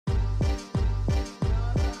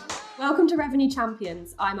Welcome to Revenue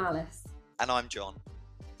Champions. I'm Alice. And I'm John.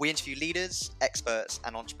 We interview leaders, experts,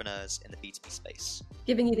 and entrepreneurs in the B2B space,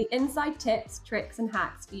 giving you the inside tips, tricks, and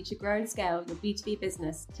hacks for you to grow and scale your B2B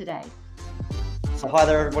business today. So hi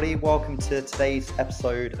there, everybody. Welcome to today's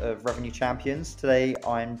episode of Revenue Champions. Today,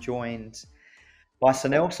 I'm joined by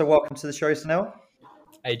Sunil. So welcome to the show, Sunil.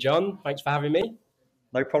 Hey, John. Thanks for having me.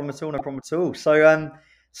 No problem at all. No problem at all. So,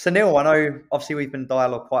 Sunil, I know obviously we've been in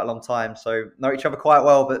dialogue quite a long time, so know each other quite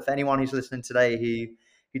well. But for anyone who's listening today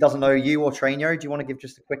who doesn't know you or Trainio, do you want to give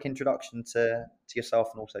just a quick introduction to yourself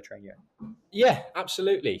and also Trainio? Yeah,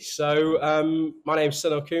 absolutely. So my name's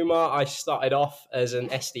Sunil Kumar. I started off as an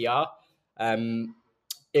SDR.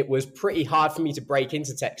 It was pretty hard for me to break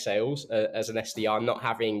into tech sales as an SDR, not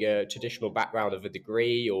having a traditional background of a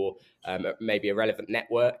degree or maybe a relevant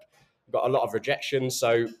network. Got a lot of rejection.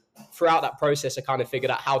 So throughout that process, I kind of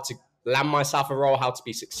figured out how to land myself a role, how to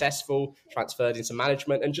be successful, transferred into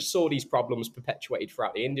management, and just saw these problems perpetuated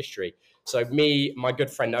throughout the industry. So my good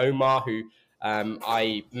friend Omar, who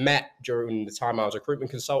I met during the time I was a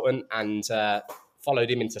recruitment consultant and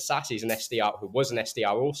followed him into SaaS. He's an SDR who was an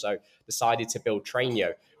SDR also, decided to build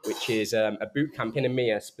Trainio, which is a bootcamp in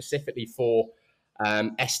EMEA specifically for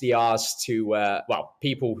SDRs to,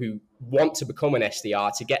 people who want to become an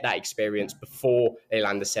SDR to get that experience before they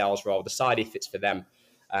land a sales role, decide if it's for them,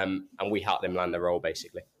 and we help them land the role,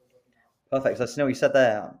 basically. Perfect. So, Sunil, you said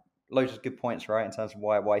there loads of good points, right, in terms of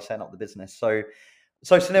why you're setting up the business. So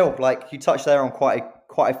Sunil, like you touched there on quite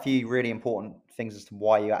a few really important things as to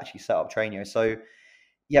why you actually set up Trainio. So,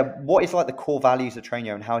 yeah, what is like the core values of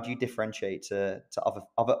Trainio, and how do you differentiate to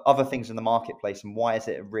other things in the marketplace, and why is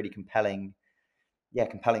it a really compelling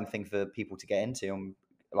thing for people to get into and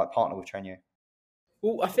like partner with Trainio?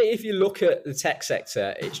 Well, I think if you look at the tech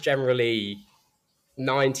sector, it's generally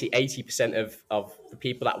 80% of the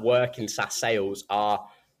people that work in SaaS sales are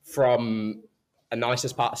from a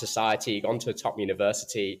nicest part of society, gone to a top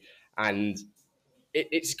university, and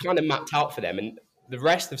it's kind of mapped out for them. And the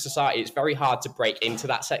rest of society, it's very hard to break into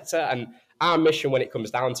that sector. And our mission when it comes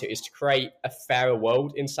down to it is to create a fairer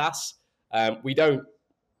world in SaaS. We don't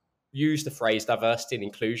use the phrase diversity and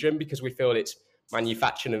inclusion because we feel it's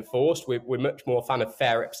manufactured and forced. We're much more a fan of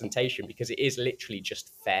fair representation because it is literally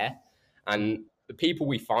just fair. And the people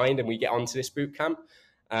we find and we get onto this bootcamp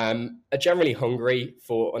are generally hungry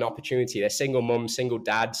for an opportunity. They're single mums, single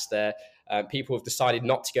dads. They're people who've decided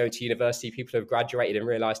not to go to university, people who have graduated and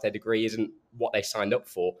realised their degree isn't what they signed up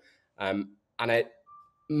for. And are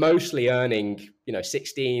mostly earning,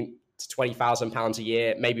 £16,000 to £20,000 a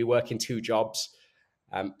year, maybe working 2 jobs.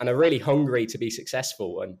 And are really hungry to be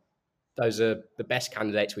successful. And those are the best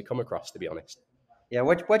candidates we come across, to be honest. Yeah,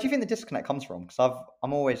 where do you think the disconnect comes from? Because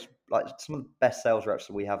I'm always like, some of the best sales reps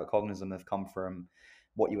that we have at Cognism have come from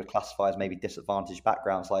what you would classify as maybe disadvantaged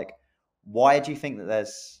backgrounds. Like, why do you think that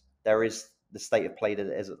there is the state of play that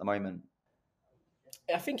it is at the moment?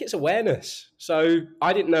 I think it's awareness. So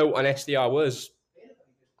I didn't know what an SDR was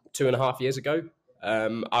 2.5 years ago.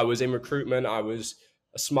 I was in recruitment. I was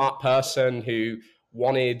a smart person who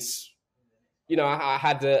wanted, I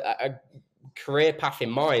had a career path in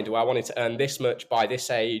mind where I wanted to earn this much by this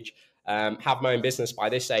age, have my own business by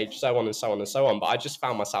this age, so on and so on and so on. But I just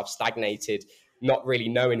found myself stagnated, not really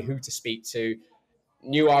knowing who to speak to.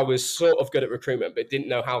 Knew I was sort of good at recruitment, but didn't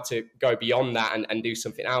know how to go beyond that and do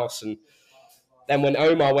something else. And then when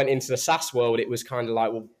Omar went into the SaaS world, it was kind of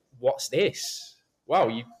like, well, what's this? Well,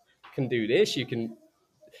 you can do this. You can.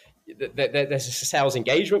 There's a sales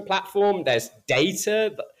engagement platform. There's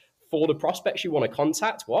data for the prospects you want to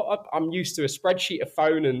contact. What? I'm used to a spreadsheet, a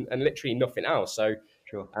phone, and literally nothing else. So,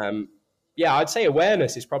 sure. I'd say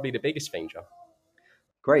awareness is probably the biggest thing, John.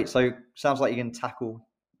 Great. So sounds like you can tackle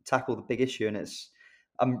the big issue, and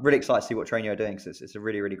I'm really excited to see what Trainio are doing because it's a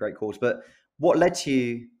really, really great course. But what led to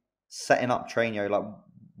you setting up Trainio? Like,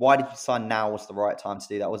 why did you decide now was the right time to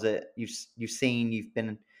do that? Was it you've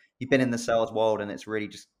been in the sales world, and it's really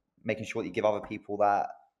just making sure that you give other people that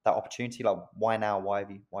opportunity? Like, why now? Why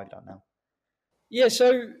have you done now? Yeah,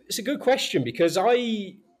 so it's a good question because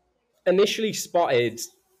I initially spotted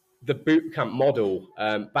the bootcamp model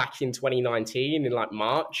back in 2019 in like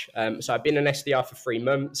March. So I've been an SDR for 3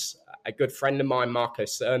 months. A good friend of mine, Marco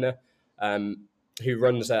Cerna, who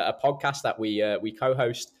runs a podcast that we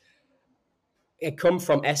co-host, had come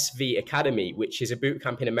from SV Academy, which is a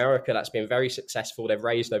bootcamp in America that's been very successful. They've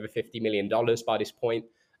raised over $50 million by this point.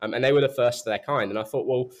 And they were the first of their kind. And I thought,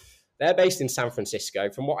 well, they're based in San Francisco.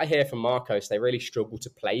 From what I hear from Marcos, they really struggle to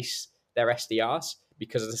place their SDRs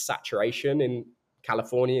because of the saturation in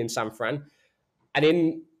California and San Fran. And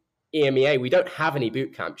in EMEA, we don't have any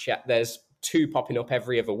boot camps yet. There's 2 popping up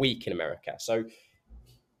every other week in America. So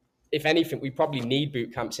if anything, we probably need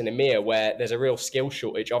boot camps in EMEA where there's a real skill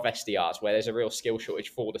shortage of SDRs, where there's a real skill shortage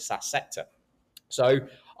for the SaaS sector. So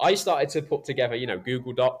I started to put together,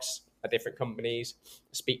 Google Docs at different companies,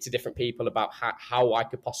 speak to different people about how I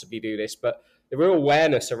could possibly do this. But the real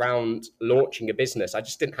awareness around launching a business, I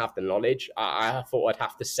just didn't have the knowledge. I thought I'd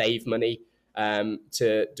have to save money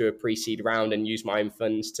to do a pre-seed round and use my own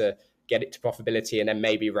funds to get it to profitability and then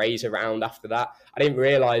maybe raise a round after that. I didn't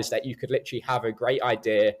realize that you could literally have a great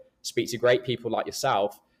idea, speak to great people like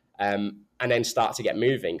yourself, and then start to get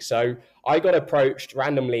moving. So I got approached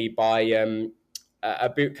randomly by a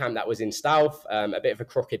boot camp that was in South. A bit of a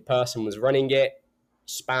crooked person was running it,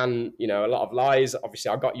 span, a lot of lies.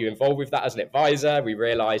 Obviously, I got you involved with that as an advisor. We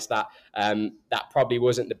realized that that probably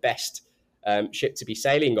wasn't the best ship to be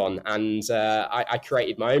sailing on. And I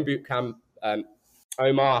created my own boot camp.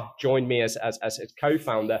 Omar joined me as a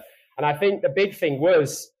co-founder. And I think the big thing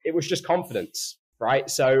it was just confidence, right?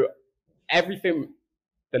 So everything,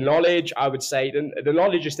 the knowledge, I would say, the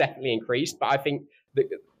knowledge is definitely increased, but I think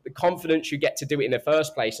the confidence you get to do it in the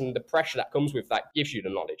first place and the pressure that comes with that gives you the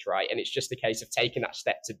knowledge, right? And it's just a case of taking that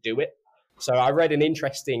step to do it. So I read an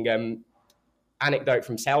interesting anecdote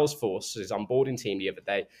from Salesforce's onboarding team the other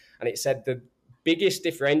day, and it said the biggest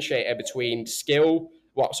differentiator between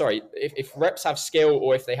if reps have skill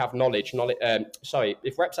or if they have knowledge,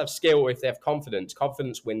 if reps have skill or if they have confidence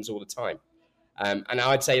wins all the time. And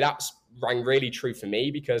I'd say that's rang really true for me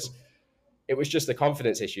because it was just a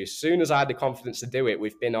confidence issue. As soon as I had the confidence to do it,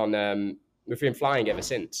 we've been flying ever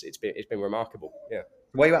since. It's been remarkable. Yeah.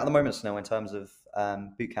 Where are you at the moment, Sunil, in terms of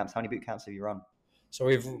boot camps? How many boot camps have you run?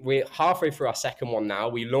 So we're halfway through our second one now.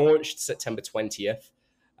 We launched September 20th.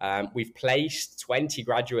 We've placed 20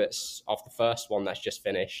 graduates off the first one that's just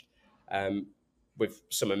finished with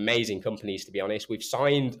some amazing companies, to be honest. We've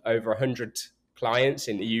signed over 100 clients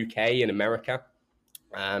in the UK and America.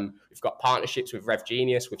 We've got partnerships with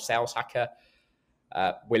RevGenius, with Sales Hacker.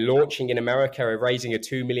 We're launching in America. We're raising a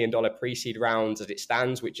 $2 million pre-seed round as it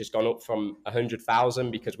stands, which has gone up from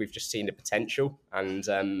 100,000 because we've just seen the potential.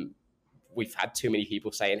 And we've had too many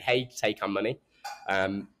people saying, hey, take our money.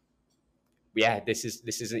 This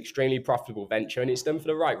is an extremely profitable venture and it's done for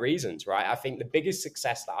the right reasons, right? I think the biggest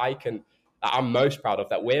success that I'm most proud of,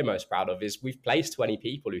 that we're most proud of, is we've placed 20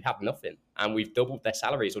 people who had nothing and we've doubled their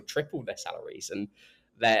salaries or tripled their salaries. And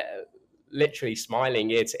they're literally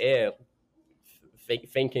smiling ear to ear,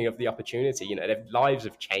 thinking of the opportunity. Their lives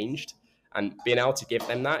have changed and being able to give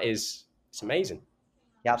them that it's amazing.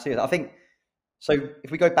 Yeah, absolutely. I think, so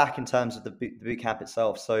if we go back in terms of the boot camp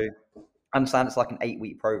itself, so I understand it's like an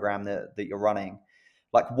 8-week program that you're running.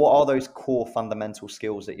 Like, what are those core fundamental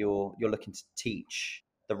skills that you're looking to teach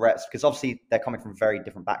the reps? Because obviously they're coming from very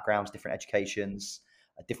different backgrounds, different educations,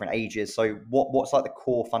 different ages. So what's like the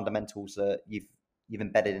core fundamentals that you've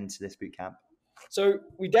embedded into this boot camp? So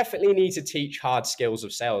we definitely need to teach hard skills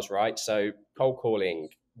of sales, right? So cold calling,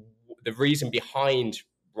 the reason behind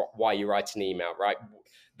why you write an email, right?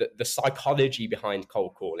 The psychology behind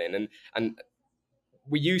cold calling, and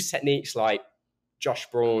we use techniques like Josh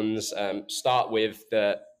Braun's start with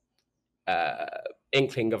the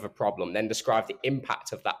inkling of a problem, then describe the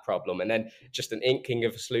impact of that problem, and then just an inkling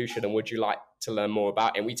of a solution. And would you like to learn more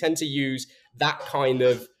about it? And we tend to use that kind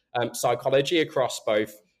of psychology across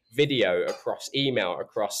both video, across email,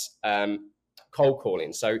 across cold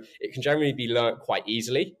calling. So it can generally be learnt quite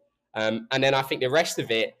easily. And then I think the rest of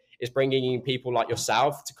it is bringing in people like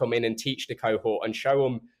yourself to come in and teach the cohort and show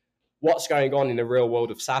them what's going on in the real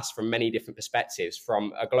world of SaaS from many different perspectives,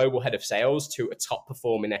 from a global head of sales to a top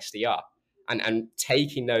performing SDR, and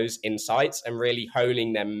taking those insights and really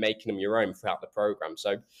honing them, making them your own throughout the program.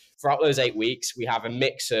 So throughout those 8 weeks, we have a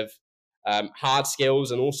mix of hard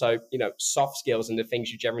skills and also, soft skills and the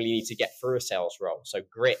things you generally need to get through a sales role. So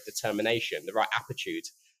grit, determination, the right attitude.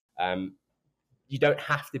 You don't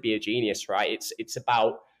have to be a genius, right? It's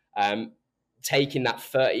about taking that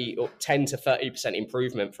 10 to 30%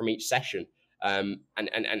 improvement from each session, and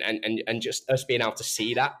just us being able to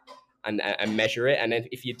see that and measure it. And then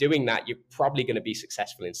if you're doing that, you're probably going to be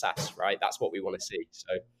successful in SaaS, right? That's what we want to see. So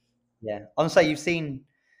yeah, I'm gonna say you've seen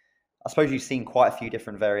quite a few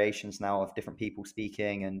different variations now of different people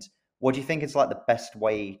speaking. And what do you think is like the best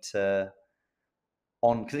way because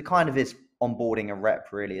it kind of is onboarding a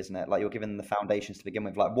rep, really, isn't it? Like, you're given the foundations to begin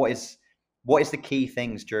with. Like, what is the key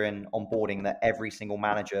things during onboarding that every single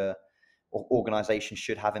manager or organization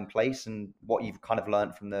should have in place, and what you've kind of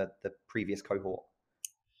learned from the previous cohort?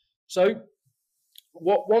 So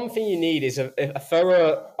one thing you need is a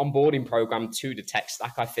thorough onboarding program to the tech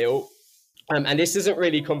stack, I feel. And this doesn't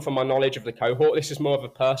really come from my knowledge of the cohort. This is more of a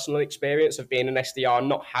personal experience of being an SDR,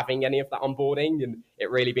 not having any of that onboarding and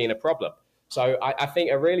it really being a problem. So I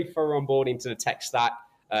think a really thorough onboarding to the tech stack,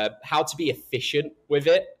 how to be efficient with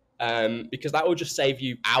it, because that will just save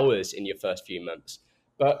you hours in your first few months.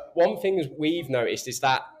 But one thing we've noticed is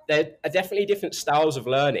that there are definitely different styles of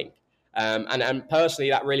learning. And personally,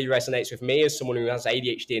 that really resonates with me as someone who has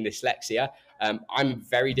ADHD and dyslexia. I'm a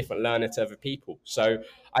very different learner to other people. So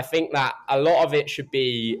I think that a lot of it should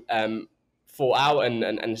be thought out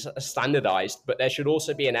and standardized, but there should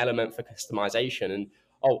also be an element for customization. And,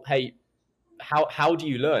 oh, hey, how do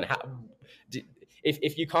you learn?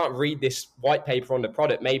 If you can't read this white paper on the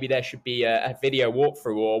product, maybe there should be a video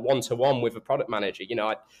walkthrough or one-to-one with a product manager.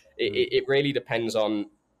 It really depends on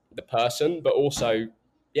the person, but also,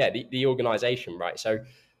 the organization, right? So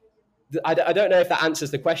I don't know if that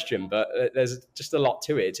answers the question, but there's just a lot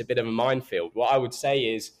to it. It's a bit of a minefield. What I would say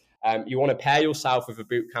is you want to pair yourself with a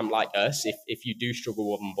boot camp like us if you do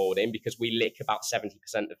struggle with onboarding, because we lick about 70%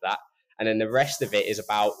 of that. And then the rest of it is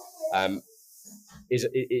about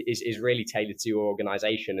is really tailored to your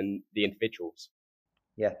organization and the individuals.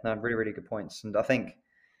 Yeah, no, really, really good points. And I think,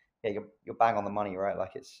 you're bang on the money, right?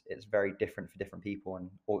 Like it's very different for different people,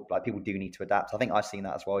 and like people do need to adapt. I think I've seen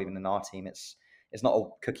that as well. Even in our team, it's not a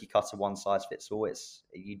cookie cutter, one size fits all.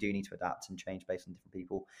 You do need to adapt and change based on different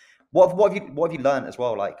people. What have you learned as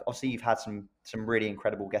well? Like obviously you've had some really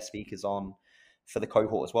incredible guest speakers on for the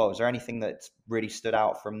cohort as well. Is there anything that's really stood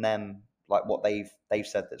out from them, like what they've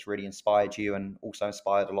said that's really inspired you and also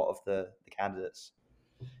inspired a lot of the candidates?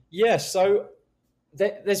 Yeah, so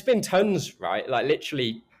there's been tons, right? Like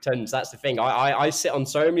literally tons. That's the thing. I sit on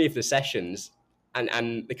so many of the sessions,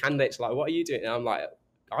 and the candidates are like, "What are you doing?" And I'm like,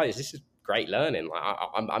 "Guys, this is great learning. Like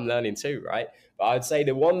I'm learning too, right?" But I'd say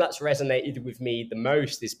the one that's resonated with me the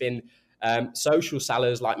most has been social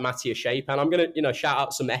sellers like Matthias Shape, and I'm gonna shout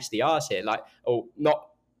out some SDRs here, like not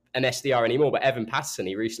an SDR anymore, but Evan Patterson.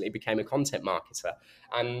 He recently became a content marketer,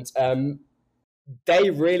 and they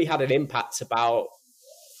really had an impact about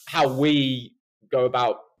how we go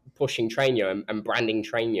about pushing Trainio and branding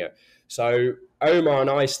Trainio. So Omar and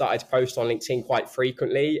I started to post on LinkedIn quite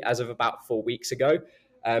frequently as of about 4 weeks ago.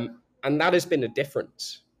 And that has been a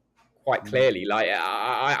difference quite clearly. Like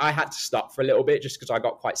I had to stop for a little bit just because I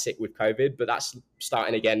got quite sick with COVID, but that's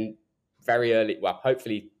starting again very early. Well,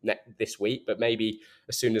 hopefully this week, but maybe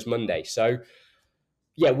as soon as Monday. So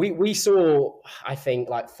yeah, we saw, I think,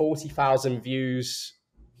 like 40,000 views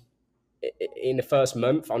in the first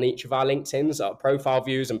month on each of our LinkedIn's, our profile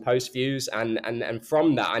views and post views. And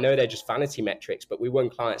from that, I know they're just vanity metrics, but we won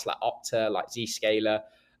clients like Okta, like Zscaler,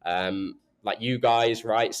 like you guys,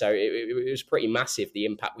 right? So it was pretty massive, the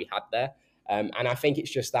impact we had there. And I think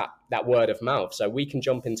it's just that word of mouth. So we can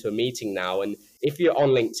jump into a meeting now. And if you're on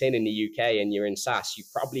LinkedIn in the UK and you're in SaaS, you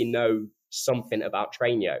probably know something about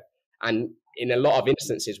Trainio. And in a lot of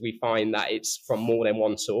instances, we find that it's from more than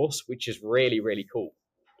one source, which is really, really cool.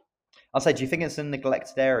 I'll say, do you think it's a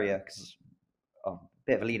neglected area? Because a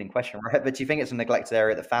bit of a leading question, right? But do you think it's a neglected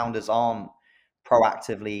area that founders aren't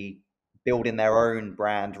proactively building their own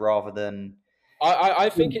brand rather than? I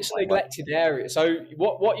think it's a neglected area. So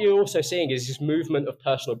what you're also seeing is this movement of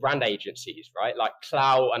personal brand agencies, right? Like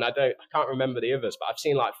Clout, and I can't remember the others, but I've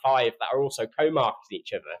seen like 5 that are also co-marketing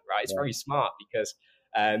each other, right? It's very smart because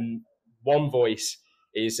one voice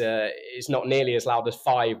is not nearly as loud as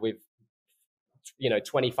 5 with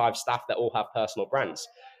 25 staff that all have personal brands.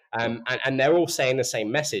 And they're all saying the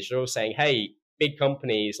same message. They're all saying, hey, big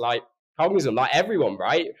companies like Cognizant, like everyone,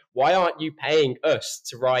 right? Why aren't you paying us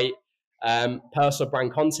to write personal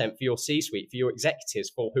brand content for your C-suite, for your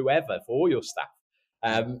executives, for whoever, for all your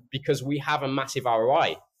staff? Because we have a massive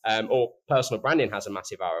ROI, or personal branding has a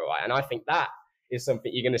massive ROI. And I think that is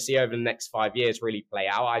something you're going to see over the next 5 years really play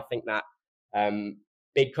out. I think that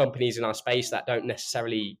big companies in our space that don't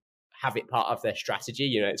necessarily have it part of their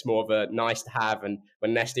strategy, it's more of a nice to have, and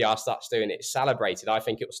when an SDR starts doing it, it's celebrated. I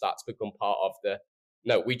think it will start to become part of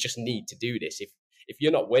no, we just need to do this. If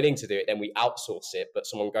you're not willing to do it, then we outsource it, but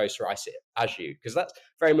someone ghostwrites it as you, because that's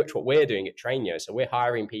very much what we're doing at Trainio. So we're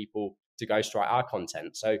hiring people to ghostwrite our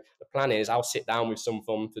content. So the plan is I'll sit down with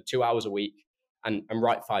someone for 2 hours a week and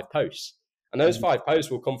write 5 posts. And those 5 posts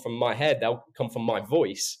will come from my head. They'll come from my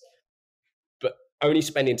voice. But only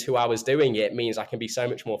spending 2 hours doing it means I can be so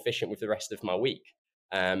much more efficient with the rest of my week.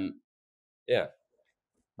 Yeah.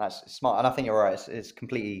 That's smart. And I think you're right.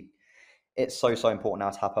 It's so important now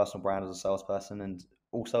to have personal brand as a salesperson and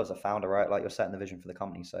also as a founder, right? Like you're setting the vision for the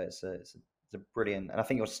company. So it's a brilliant, and I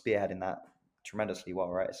think you're spearheading that tremendously well,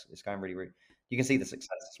 right? It's going really, really, you can see the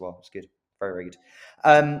success as well. It's good. Very, very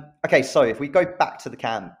good. Okay. So if we go back to the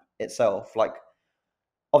camp, itself, like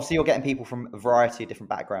obviously you're getting people from a variety of different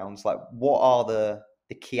backgrounds. Like, what are the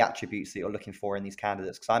key attributes that you're looking for in these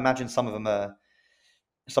candidates? Because I imagine some are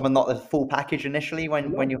not the full package initially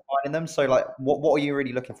when you're finding them. So like, what are you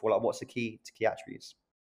really looking for? Like, what's the key attributes?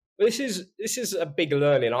 This is a big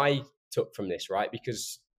learning I took from this, right?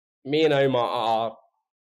 Because me and Omar are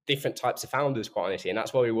different types of founders, quite honestly, and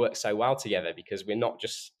that's why we work so well together, because we're not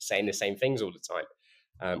just saying the same things all the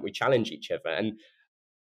time. We challenge each other, and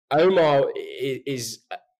Omar is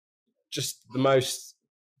just the most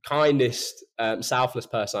kindest, selfless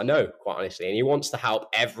person I know, quite honestly, and he wants to help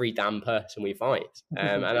every damn person we find.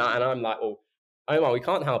 And I'm like, well, Omar, we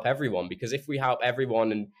can't help everyone, because if we help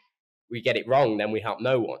everyone and we get it wrong, then we help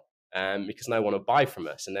no one, because no one will buy from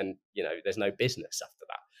us, and then there's no business after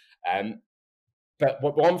that.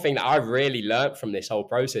 But one thing that I really learned from this whole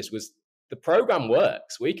process was the program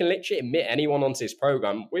works. We can literally admit anyone onto this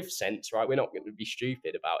program with sense, right? We're not going to be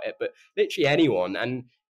stupid about it, but literally anyone, and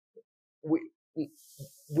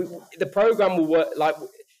the program will work. Like,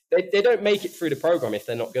 they don't make it through the program if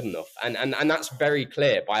they're not good enough, and that's very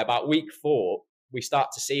clear. By about week 4, we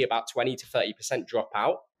start to see about 20 to 30% drop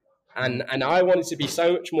out, and I wanted to be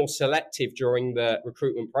so much more selective during the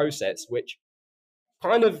recruitment process, which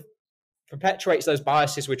kind of perpetuates those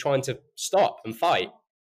biases we're trying to stop and fight.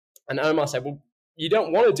 And Omar said, well, you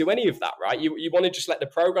don't want to do any of that, right? You want to just let the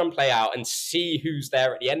program play out and see who's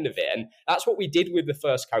there at the end of it. And that's what we did with the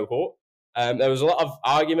first cohort. There was a lot of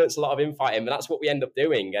arguments, a lot of infighting, but that's what we end up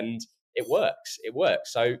doing. And it works.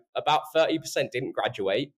 So about 30% didn't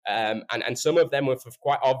graduate. And some of them were for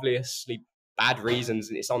quite obviously bad reasons,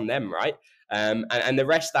 and it's on them, right? And the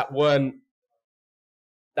rest that weren't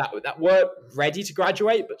ready to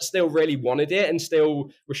graduate, but still really wanted it and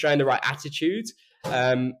still were showing the right attitude.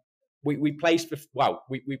 We placed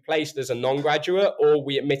as a non-graduate, or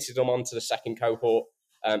we admitted them onto the second cohort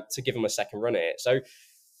to give them a second run at it. So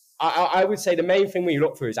I would say the main thing we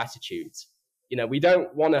look for is attitude. We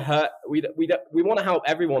don't want to hurt. We want to help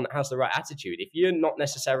everyone that has the right attitude. If you're not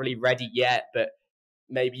necessarily ready yet, but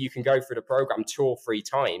maybe you can go through the program 2 or 3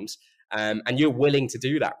 times, and you're willing to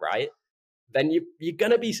do that, right? Then you're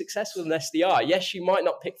going to be successful in SDR. Yes, you might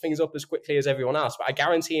not pick things up as quickly as everyone else, but I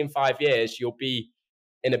guarantee in 5 years, you'll be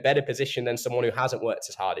in a better position than someone who hasn't worked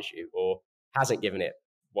as hard as you or hasn't given it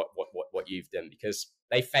what you've done, because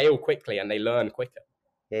they fail quickly and they learn quicker.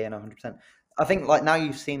 Yeah, no, 100%. I think like now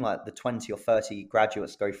you've seen like the 20 or 30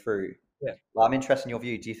 graduates go through. Yeah. Like, I'm interested in your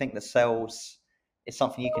view. Do you think the sales is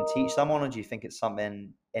something you can teach someone, or do you think it's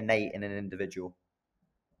something innate in an individual?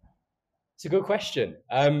 It's a good question.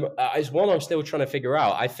 It's one I'm still trying to figure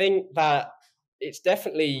out. I think that it's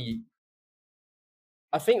definitely.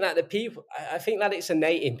 I think that it's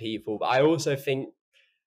innate in people, but I also think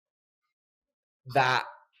that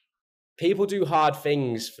people do hard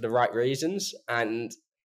things for the right reasons, and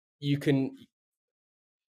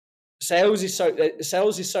sales is so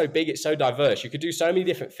big, it's so diverse. You could do so many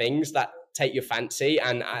different things that take your fancy,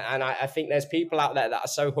 and I think there's people out there that are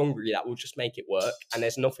so hungry that will just make it work, and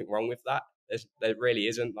there's nothing wrong with that. There really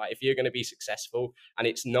isn't. Like, if you're going to be successful and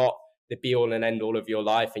it's not the be all and end all of your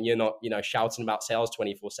life, and you're not shouting about sales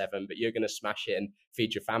 24/7, but you're going to smash it and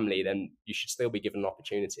feed your family, then you should still be given an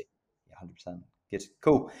opportunity. Yeah, 100%. Good,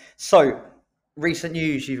 cool. So recent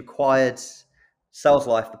news, you've acquired Sales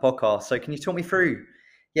Life, the podcast. So can you talk me through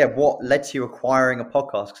what led to you acquiring a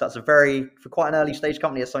podcast? Because that's for quite an early stage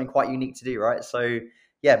company, it's something quite unique to do, right? So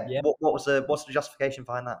what's the justification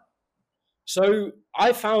behind that? So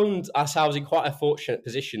I found ourselves in quite a fortunate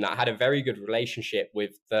position that I had a very good relationship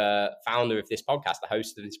with the founder of this podcast, the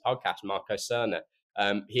host of this podcast, Marco Cerna.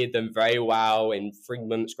 He had done very well in 3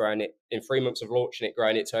 months, in 3 months of launching it,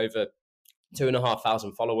 growing it to over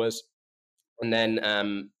 2,500 followers. And then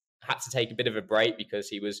had to take a bit of a break because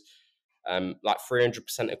he was like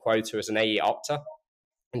 300% of quota as an AE Opta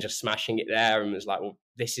and just smashing it there, and was like, well,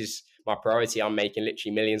 this is my priority. I'm making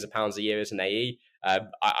literally millions of pounds a year as an AE.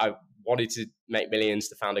 I wanted to make millions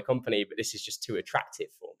to found a company, but this is just too attractive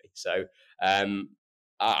for me. So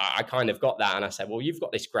I kind of got that, and I said, well, you've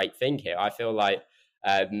got this great thing here. I feel like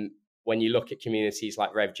when you look at communities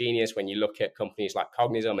like RevGenius, when you look at companies like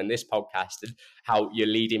Cognism and this podcast, and how you're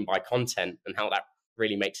leading by content and how that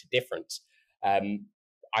really makes a difference,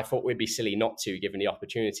 I thought we'd be silly not to, given the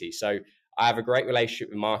opportunity. So I have a great relationship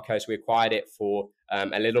with Marcos. We acquired it for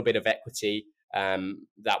a little bit of equity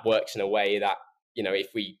that works in a way that,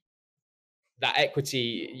 that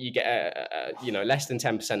equity, you get less than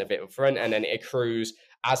 10% of it up front, and then it accrues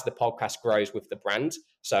as the podcast grows with the brand.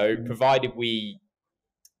 So provided we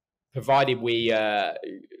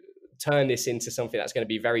turn this into something that's going to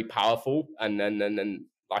be very powerful, and then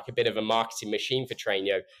like a bit of a marketing machine for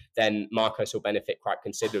Trainio, then Marcos will benefit quite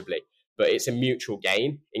considerably. But it's a mutual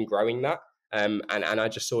gain in growing that. And I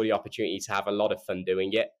just saw the opportunity to have a lot of fun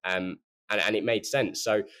doing it. And it made sense.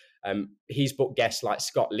 So he's booked guests like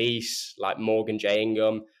Scott Leese, like Morgan J.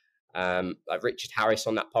 Ingham, like Richard Harris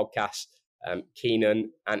on that podcast,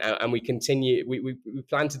 Keenan, and we continue. We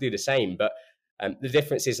plan to do the same, but the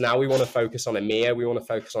difference is now we want to focus on EMEA, we want to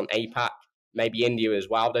focus on APAC, maybe India as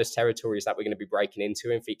well. Those territories that we're going to be breaking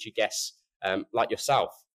into and feature guests like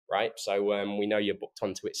yourself, right? So we know you're booked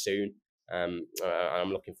onto it soon. I'm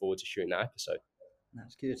looking forward to shooting that episode.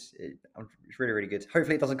 That's good. It's really, really good.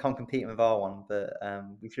 Hopefully, it doesn't come competing with our one, but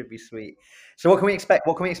we should be sweet. So, what can we expect?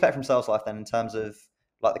 What can we expect from Sales Life then in terms of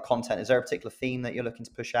like the content? Is there a particular theme that you're looking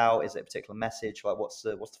to push out? Is it a particular message? Like, what's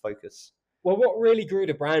the focus? Well, what really grew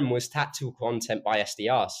the brand was tactical content by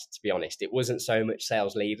SDRs, to be honest. It wasn't so much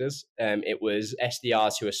sales leaders. It was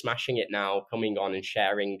SDRs who are smashing it now, coming on and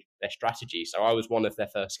sharing their strategy. So I was one of their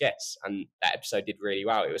first guests, and that episode did really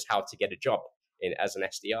well. It was how to get a job as an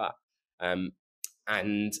SDR.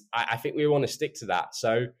 And I think we want to stick to that.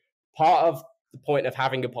 So part of the point of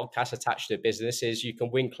having a podcast attached to a business is you can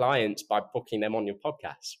win clients by booking them on your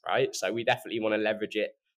podcast, right? So we definitely want to leverage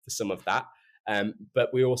it for some of that.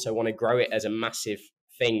 But we also want to grow it as a massive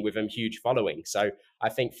thing with a huge following. So I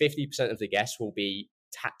think 50% of the guests will be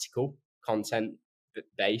tactical content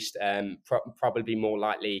based, probably more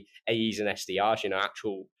likely AEs and SDRs,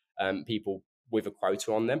 actual people with a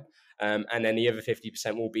quota on them. And then the other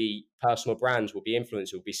 50% will be personal brands, will be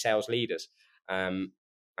influencers, will be sales leaders. And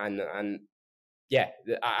yeah,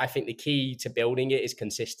 I think the key to building it is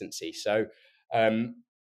consistency. So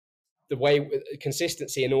the way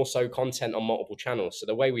consistency and also content on multiple channels. So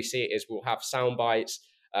the way we see it is we'll have sound bites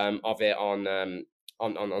of it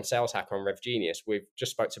on Sales Hacker on RevGenius. We've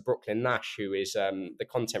just spoke to Brooklyn Nash, who is the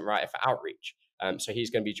content writer for Outreach. So he's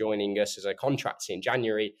going to be joining us as a contractor in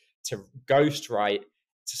January to ghostwrite,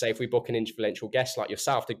 to say if we book an influential guest like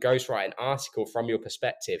yourself, to ghostwrite an article from your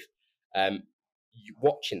perspective,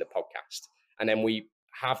 watching the podcast. And then we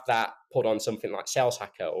have that put on something like Sales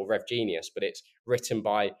Hacker or RevGenius, but it's written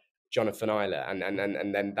by Jonathan Eiler,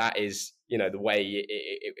 and then that is the way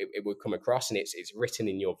it would come across, and it's written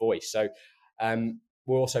in your voice. So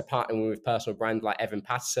we're also partnering with personal brands like Evan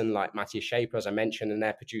Patterson, like Matthias Shaper, as I mentioned, and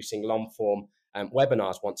they're producing long form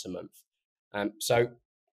webinars once a month. So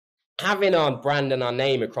having our brand and our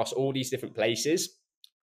name across all these different places,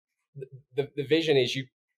 the vision is you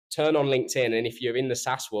turn on LinkedIn, and if you're in the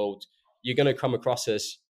SaaS world, you're going to come across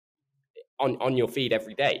us on your feed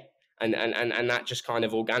every day. And that just kind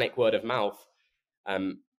of organic word of mouth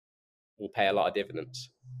will pay a lot of dividends.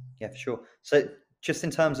 Yeah, for sure. So just in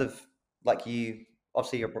terms of like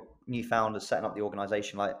obviously you're a new founder setting up the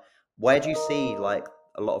organization, like where do you see like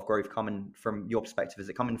a lot of growth coming from your perspective? Is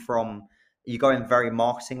it coming from, are you going very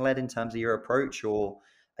marketing led in terms of your approach, or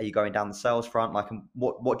are you going down the sales front? Like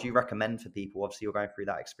what do you recommend for people? Obviously you're going through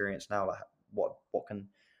that experience now. Like what can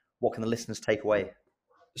the listeners take away?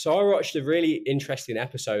 So I watched a really interesting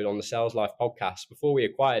episode on the Sales Life podcast before we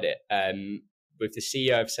acquired it with the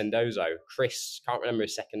CEO of Sendozo, Chris, can't remember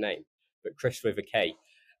his second name, but Chris with a K.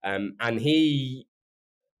 And he,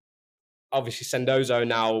 obviously Sendozo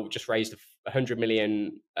now just raised a $100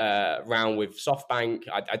 million round with SoftBank.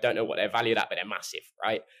 I don't know what they're valued at, but they're massive,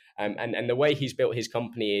 right? And the way he's built his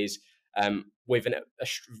company is with a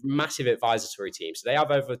massive advisory team. So they have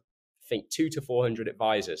over, I think, 200 to 400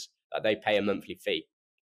 advisors that they pay a monthly fee.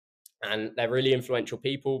 And they're really influential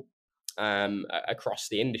people across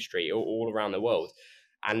the industry, all around the world.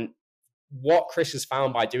 And what Chris has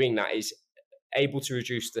found by doing that is able to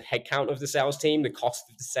reduce the headcount of the sales team, the cost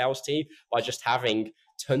of the sales team, by just having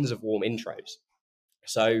tons of warm intros.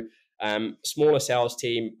 So smaller sales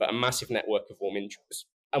team, but a massive network of warm intros.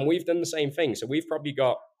 And we've done the same thing. So we've probably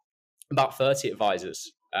got about 30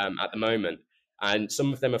 advisors at the moment. And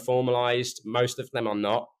some of them are formalized, most of them are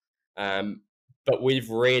not. But we've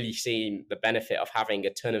really seen the benefit of having a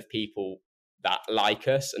ton of people that like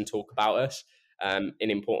us and talk about us in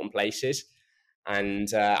important places.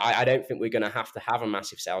 And I don't think we're going to have a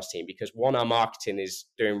massive sales team because, one, our marketing is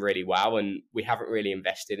doing really well and we haven't really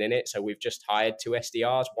invested in it. So we've just hired 2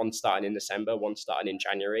 SDRs, one starting in December, one starting in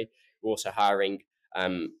January. We're also hiring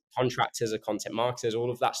contractors or content marketers. All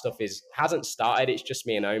of that stuff hasn't started. It's just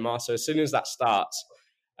me and Omar. So as soon as that starts,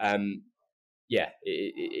 yeah,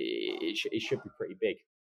 it should be pretty big.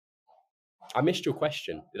 I missed your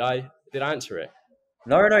question. Did I answer it?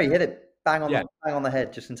 No, you hit it bang on the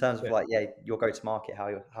head. Just in terms of your go to market, how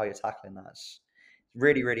you're tackling that. It's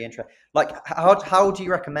really, really interesting. Like, how do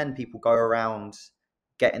you recommend people go around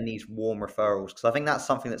getting these warm referrals? Because I think that's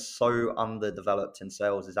something that's so underdeveloped in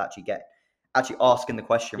sales, is actually asking the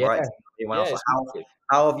question, Yeah, right? To anyone else, like,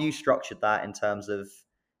 how have you structured that in terms of,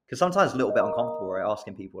 because sometimes it's a little bit uncomfortable, right?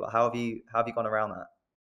 Asking people, like, how have you gone around that?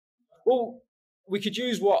 Well, we could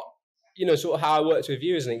use what, sort of how I worked with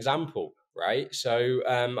you as an example, right? So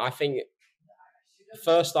I think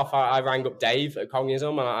first off, I rang up Dave at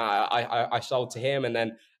Cognism, and I sold to him, and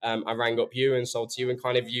then I rang up you and sold to you, and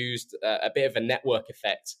kind of used a bit of a network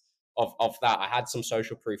effect of that. I had some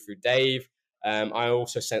social proof through Dave. I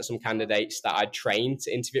also sent some candidates that I'd trained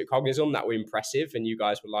to interview at Cognism that were impressive, and you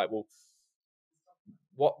guys were like, well,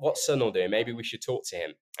 what's Sunil doing? Maybe we should talk to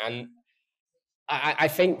him. And I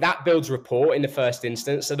think that builds rapport in the first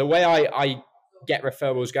instance. So the way I get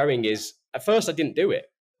referrals going is, at first I didn't do it,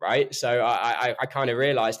 right? So I kind of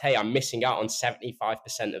realized, hey, I'm missing out on 75%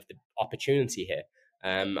 of the opportunity here.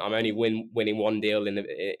 I'm only winning one deal in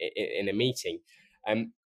a meeting.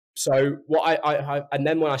 So what and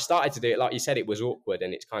then when I started to do it, like you said, it was awkward,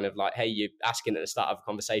 and it's kind of like, hey, you're asking at the start of a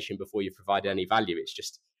conversation before you provide any value. It's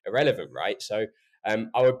just irrelevant, right? So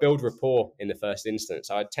I would build rapport in the first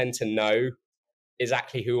instance. I tend to know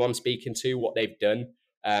exactly who I'm speaking to, what they've done,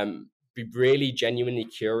 be really genuinely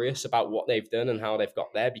curious about what they've done and how they've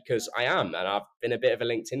got there, because I am, and I've been a bit of a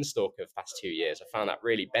LinkedIn stalker for the past 2 years. I found that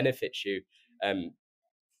really benefits you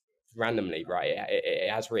randomly, right?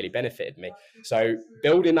 It has really benefited me. So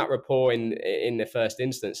building that rapport in the first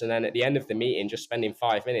instance, and then at the end of the meeting, just spending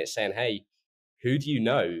 5 minutes saying, hey, who do you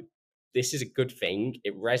know? This is a good thing.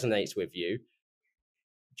 It resonates with you.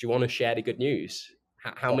 Do you want to share the good news?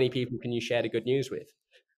 How many people can you share the good news with?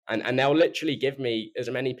 And they'll literally give me as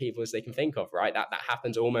many people as they can think of, right? That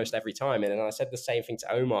happens almost every time. And then I said the same thing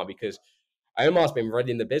to Omar, because Omar's been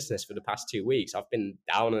running the business for the past 2 weeks. I've been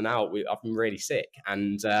down and out. I've been really sick.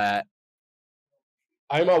 And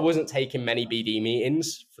Omar wasn't taking many BD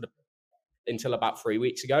meetings until about 3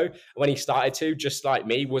 weeks ago. When he started to, just like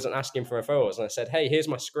me, wasn't asking for referrals. And I said, hey, here's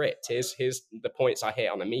my script. Here's the points I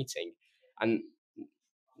hit on a meeting. And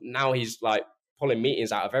now he's like pulling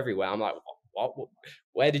meetings out of everywhere. I'm like, what?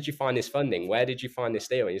 Where did you find this funding? Where did you find this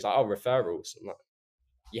deal? And he's like, oh, referrals. I'm like,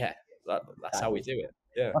 yeah, that's how we do it.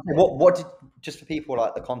 Yeah. Okay, what did, just for people,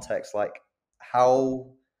 like the context, like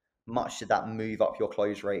how much did that move up your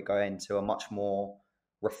close rate going to a much more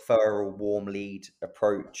referral warm lead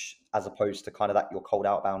approach, as opposed to kind of that your cold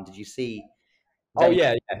outbound? Did you see? Oh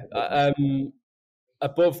yeah.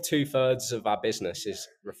 Above 2/3 of our business is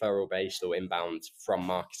referral based or inbound from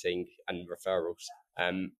marketing and referrals.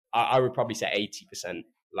 I would probably say 80%.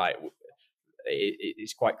 Like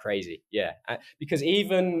it's quite crazy, yeah. Because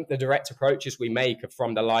even the direct approaches we make are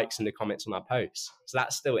from the likes and the comments on our posts, so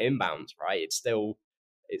that's still inbound, right? It's still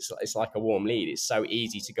it's like a warm lead. It's so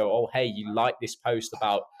easy to go, oh hey, you like this post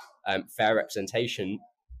about fair representation.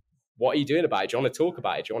 What are you doing about it? Do you want to talk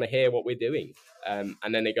about it? Do you want to hear what we're doing? And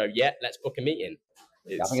then they go, yeah, let's book a meeting.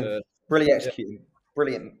 I think it's brilliant executing,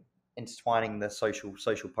 brilliant intertwining the social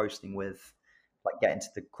posting with like getting to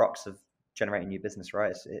the crux of generating new business,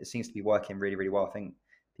 right? It seems to be working really, really well. I think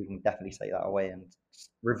people can definitely take that away and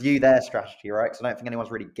review their strategy, right? Because I don't think anyone's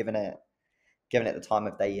really given it the time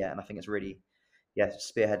of day yet, and I think it's really, you're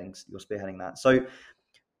spearheading that. So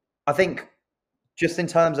I think just in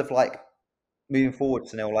terms of like moving forward,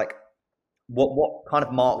 Sunil, like what kind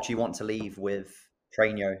of mark do you want to leave with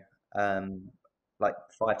Trainio? Like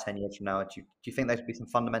 5-10 years from now, do you think there's be some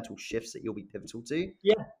fundamental shifts that you'll be pivotal to?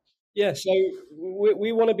 Yeah. So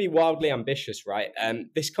we want to be wildly ambitious, right?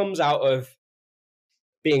 This comes out of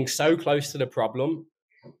being so close to the problem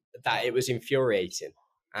that it was infuriating,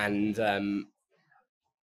 and I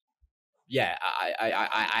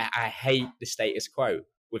hate the status quo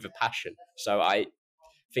with a passion. So I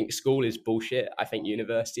think school is bullshit. I think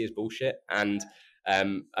university is bullshit, and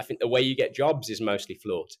I think the way you get jobs is mostly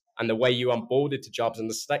flawed, and the way you onboarded to jobs and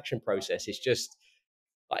the selection process is just,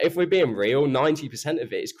 like, if we're being real, 90%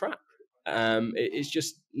 of it is crap. It's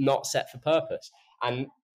just not set for purpose. And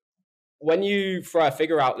when you throw a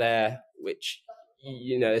figure out there, which,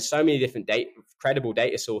 there's so many different credible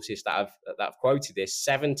data sources that have quoted this,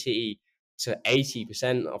 70 to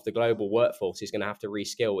 80% of the global workforce is going to have to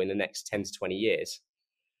reskill in the next 10 to 20 years.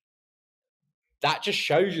 That just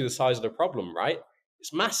shows you the size of the problem, right?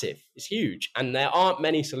 It's massive. It's huge. And there aren't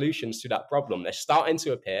many solutions to that problem. They're starting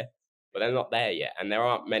to appear, but they're not there yet. And there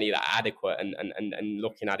aren't many that are adequate and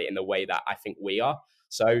looking at it in the way that I think we are.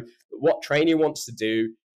 So what Trainio wants to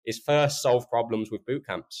do is first solve problems with boot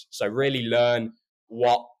camps. So really learn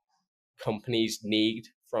what companies need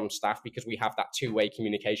from staff, because we have that two-way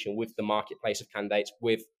communication with the marketplace of candidates,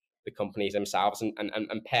 with the companies themselves,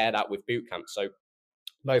 and pair that with boot camps. So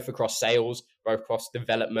both across sales, both across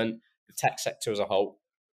development, the tech sector as a whole,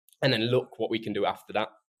 and then look what we can do after that.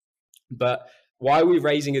 But why are we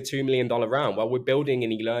raising a $2 million round? Well, we're building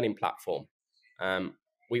an e-learning platform.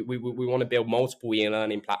 We want to build multiple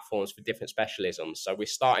e-learning platforms for different specialisms. So we're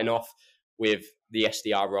starting off with the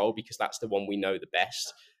SDR role because that's the one we know the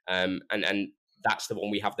best. And that's the one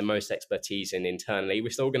we have the most expertise in internally. We're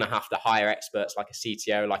still going to have to hire experts like a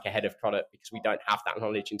CTO, like a head of product, because we don't have that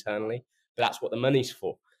knowledge internally. But that's what the money's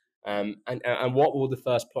for. And what will the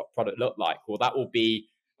first product look like? Well, that will be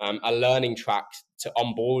a learning track to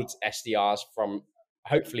onboard SDRs from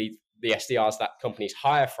hopefully the SDRs that companies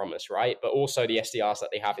hire from us, right? But also the SDRs that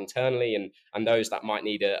they have internally and those that might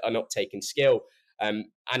need an uptake in skill. And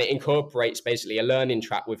it incorporates basically a learning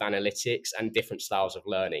track with analytics and different styles of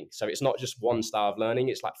learning. So it's not just one style of learning,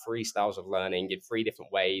 it's like 3 styles of learning in 3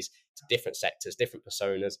 different ways to different sectors, different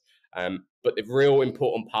personas. But the real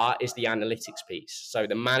important part is the analytics piece. So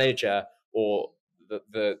the manager or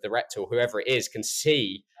the director or whoever it is can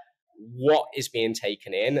see what is being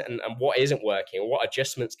taken in and what isn't working, or what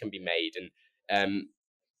adjustments can be made. And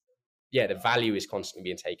the value is constantly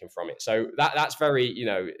being taken from it. So that's very,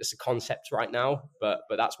 it's a concept right now, but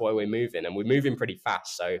that's why we're moving, and we're moving pretty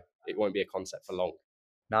fast. So it won't be a concept for long.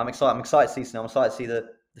 No, I'm excited. I'm excited to see. I'm excited to see the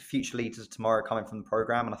future leaders tomorrow coming from the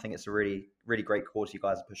program, and I think it's a really, really great course you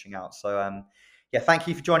guys are pushing out. So thank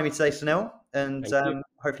you for joining me today, Sunil, and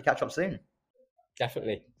hopefully catch up soon.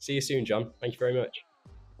 Definitely. See you soon, John. Thank you very much.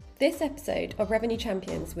 This episode of Revenue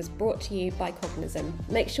Champions was brought to you by Cognism.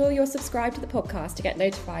 Make sure you're subscribed to the podcast to get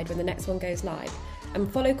notified when the next one goes live,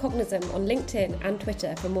 and follow Cognism on LinkedIn and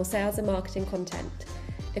Twitter for more sales and marketing content.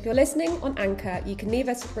 If you're listening on Anchor, you can leave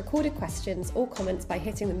us recorded questions or comments by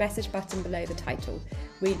hitting the message button below the title.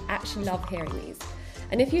 We actually love hearing these.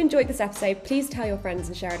 And if you enjoyed this episode, please tell your friends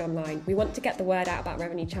and share it online. We want to get the word out about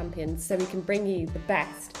Revenue Champions so we can bring you the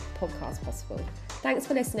best podcast possible. Thanks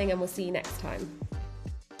for listening, and we'll see you next time.